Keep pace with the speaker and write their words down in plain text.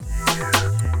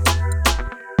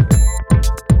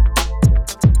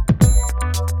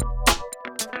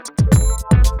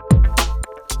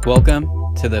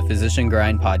Welcome to the Physician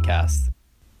Grind podcast.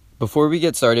 Before we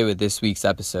get started with this week's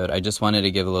episode, I just wanted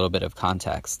to give a little bit of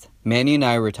context. Manny and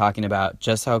I were talking about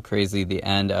just how crazy the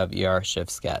end of ER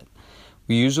shifts get.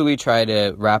 We usually try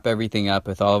to wrap everything up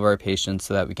with all of our patients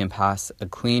so that we can pass a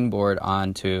clean board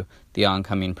on to the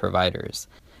oncoming providers.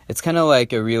 It's kind of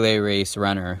like a relay race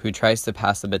runner who tries to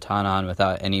pass the baton on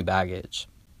without any baggage.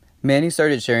 Manny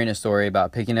started sharing a story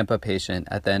about picking up a patient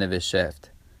at the end of his shift.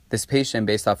 This patient,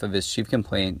 based off of his chief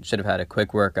complaint, should have had a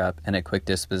quick workup and a quick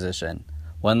disposition.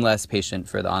 One less patient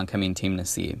for the oncoming team to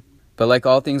see. But like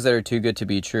all things that are too good to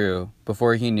be true,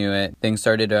 before he knew it, things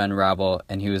started to unravel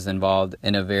and he was involved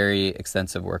in a very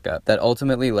extensive workup that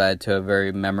ultimately led to a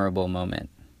very memorable moment.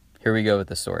 Here we go with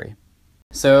the story.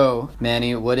 So,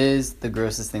 Manny, what is the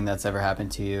grossest thing that's ever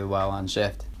happened to you while on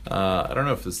shift? I don't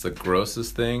know if it's the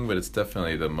grossest thing, but it's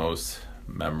definitely the most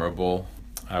memorable.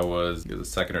 I was a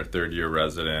second or third year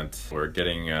resident. We're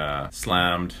getting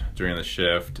slammed during the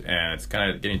shift, and it's kind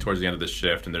of getting towards the end of the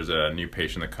shift, and there's a new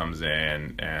patient that comes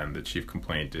in, and the chief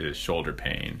complaint is shoulder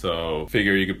pain. So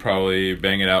figure you could probably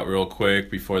bang it out real quick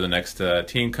before the next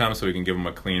team comes so we can give him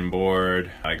a clean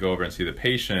board. I go over and see the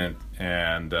patient,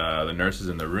 and the nurse is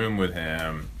in the room with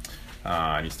him.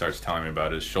 And he starts telling me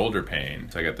about his shoulder pain.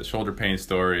 So I get the shoulder pain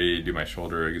story, do my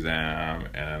shoulder exam,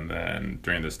 and then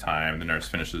during this time, the nurse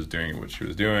finishes doing what she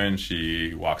was doing.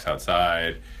 She walks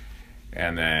outside,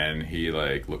 and then he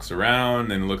looks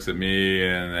around and looks at me,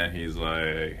 and then he's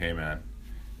like, "Hey man,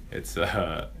 it's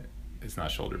not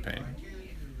shoulder pain."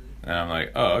 And I'm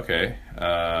like, "Oh, okay.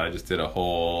 I just did a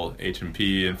whole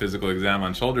H&P and physical exam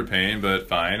on shoulder pain, but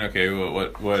fine. Okay,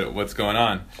 what's going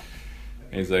on?"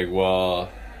 And he's like, "Well,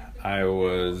 I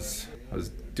was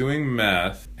doing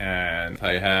meth, and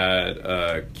I had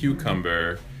a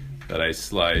cucumber that I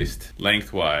sliced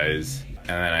lengthwise, and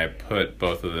then I put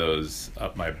both of those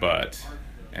up my butt,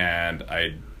 and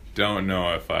I don't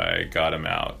know if I got them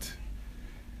out."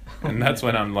 And that's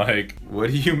when I'm like,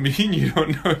 "What do you mean you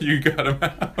don't know you got them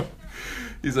out?"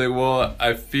 He's like, "Well,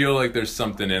 I feel like there's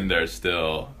something in there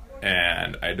still,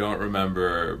 and I don't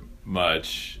remember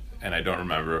much, and I don't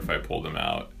remember if I pulled them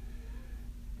out."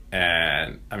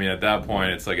 And I mean, at that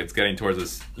point, it's getting towards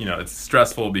this, it's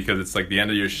stressful because it's the end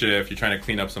of your shift. You're trying to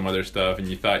clean up some other stuff, and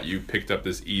you thought you picked up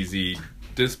this easy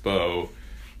dispo,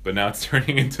 but now it's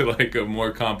turning into a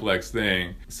more complex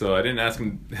thing. So I didn't ask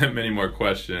him many more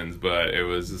questions, but it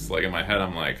was just in my head,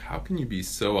 I'm like, how can you be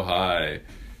so high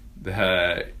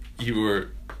that you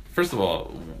were, first of all,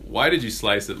 why did you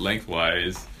slice it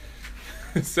lengthwise?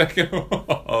 Second of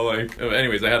all,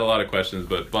 anyways, I had a lot of questions,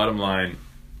 but bottom line,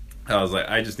 I was like,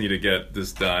 I just need to get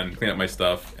this done, clean up my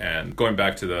stuff. And going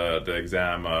back to the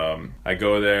exam, I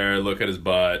go there, look at his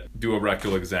butt, do a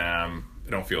rectal exam. I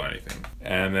don't feel anything.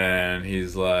 And then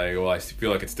he's like, "Well, I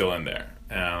feel like it's still in there."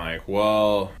 And I'm like,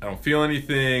 "Well, I don't feel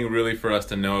anything. Really, for us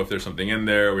to know if there's something in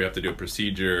there, we have to do a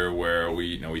procedure where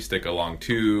we stick a long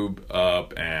tube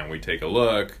up and we take a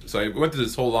look." So I went through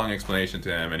this whole long explanation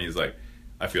to him, and he's like,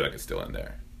 "I feel like it's still in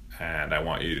there. And I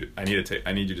need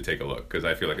you to take a look because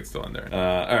I feel like it's still in there."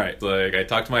 All right. I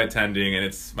talked to my attending,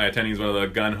 and my attending is one of the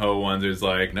gun-ho ones who's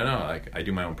like, no, I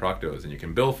do my own proctos and you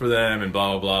can bill for them and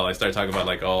blah, blah, blah. I started talking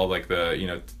about all the,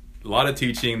 a lot of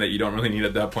teaching that you don't really need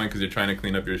at that point because you're trying to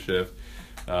clean up your shift.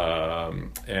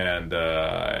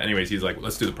 Anyways, he's like,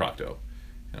 "Let's do the procto."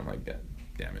 And I'm like, "God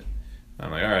damn it." I'm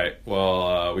like, "All right,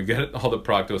 well, we get all the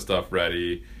procto stuff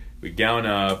ready. We gown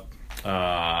up.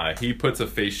 He puts a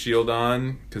face shield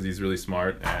on because he's really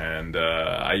smart, and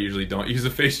I usually don't use a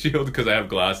face shield because I have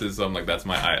glasses, so I'm like, that's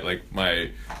my eye,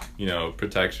 my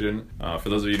protection. For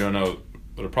those of you who don't know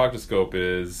what a proctoscope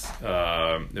is,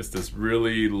 it's this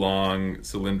really long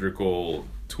cylindrical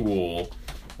tool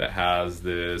that has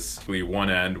this one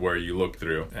end where you look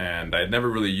through, and I'd never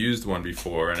really used one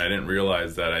before, and I didn't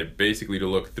realize that to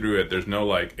look through it, there's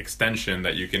no extension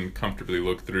that you can comfortably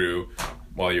look through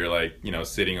while you're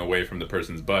sitting away from the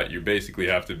person's butt. You basically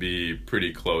have to be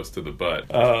pretty close to the butt.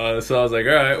 So I was like,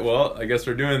 all right, well, I guess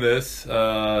we're doing this.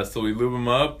 So we lube them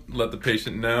up, let the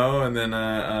patient know, and then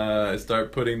I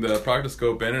start putting the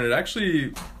proctoscope in, and it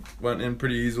actually went in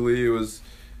pretty easily.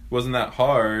 Wasn't that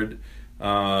hard.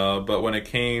 But when it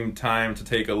came time to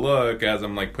take a look, as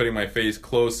I'm putting my face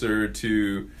closer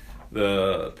to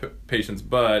the patient's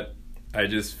butt, I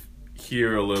just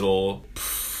hear a little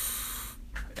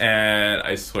and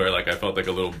I swear I felt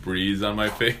a little breeze on my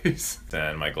face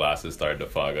and my glasses started to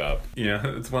fog up.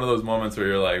 It's one of those moments where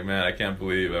you're like, man, I can't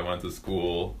believe I went to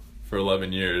school for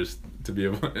 11 years to be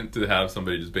able to have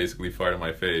somebody just basically fart in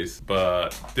my face. But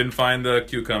didn't find the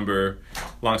cucumber.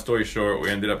 Long story short,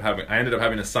 I ended up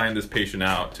having to sign this patient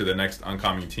out to the next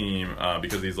oncoming team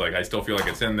because he's like, I still feel like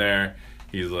it's in there.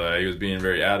 he was being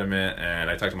very adamant, and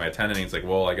I talked to my attendant, and he's like,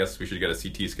 well, I guess we should get a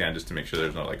CT scan just to make sure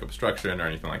there's no like obstruction or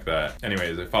anything like that.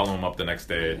 Anyways, I follow him up the next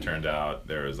day. It turned out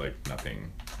there was like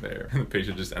nothing there. The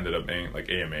patient just ended up being like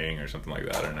AMAing or something like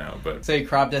that. I don't know, but So you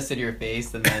crop dusted your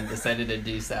face and then decided to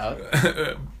deuce out?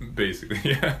 basically,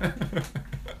 yeah.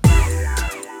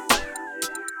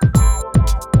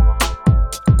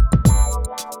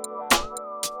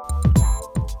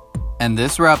 And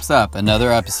this wraps up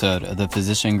another episode of the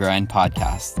Physician Grind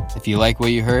podcast. If you like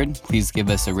what you heard, please give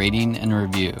us a rating and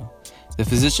review. The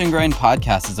Physician Grind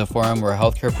podcast is a forum where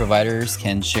healthcare providers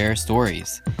can share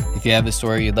stories. If you have a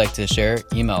story you'd like to share,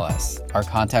 email us. Our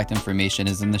contact information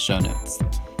is in the show notes.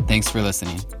 Thanks for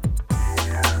listening.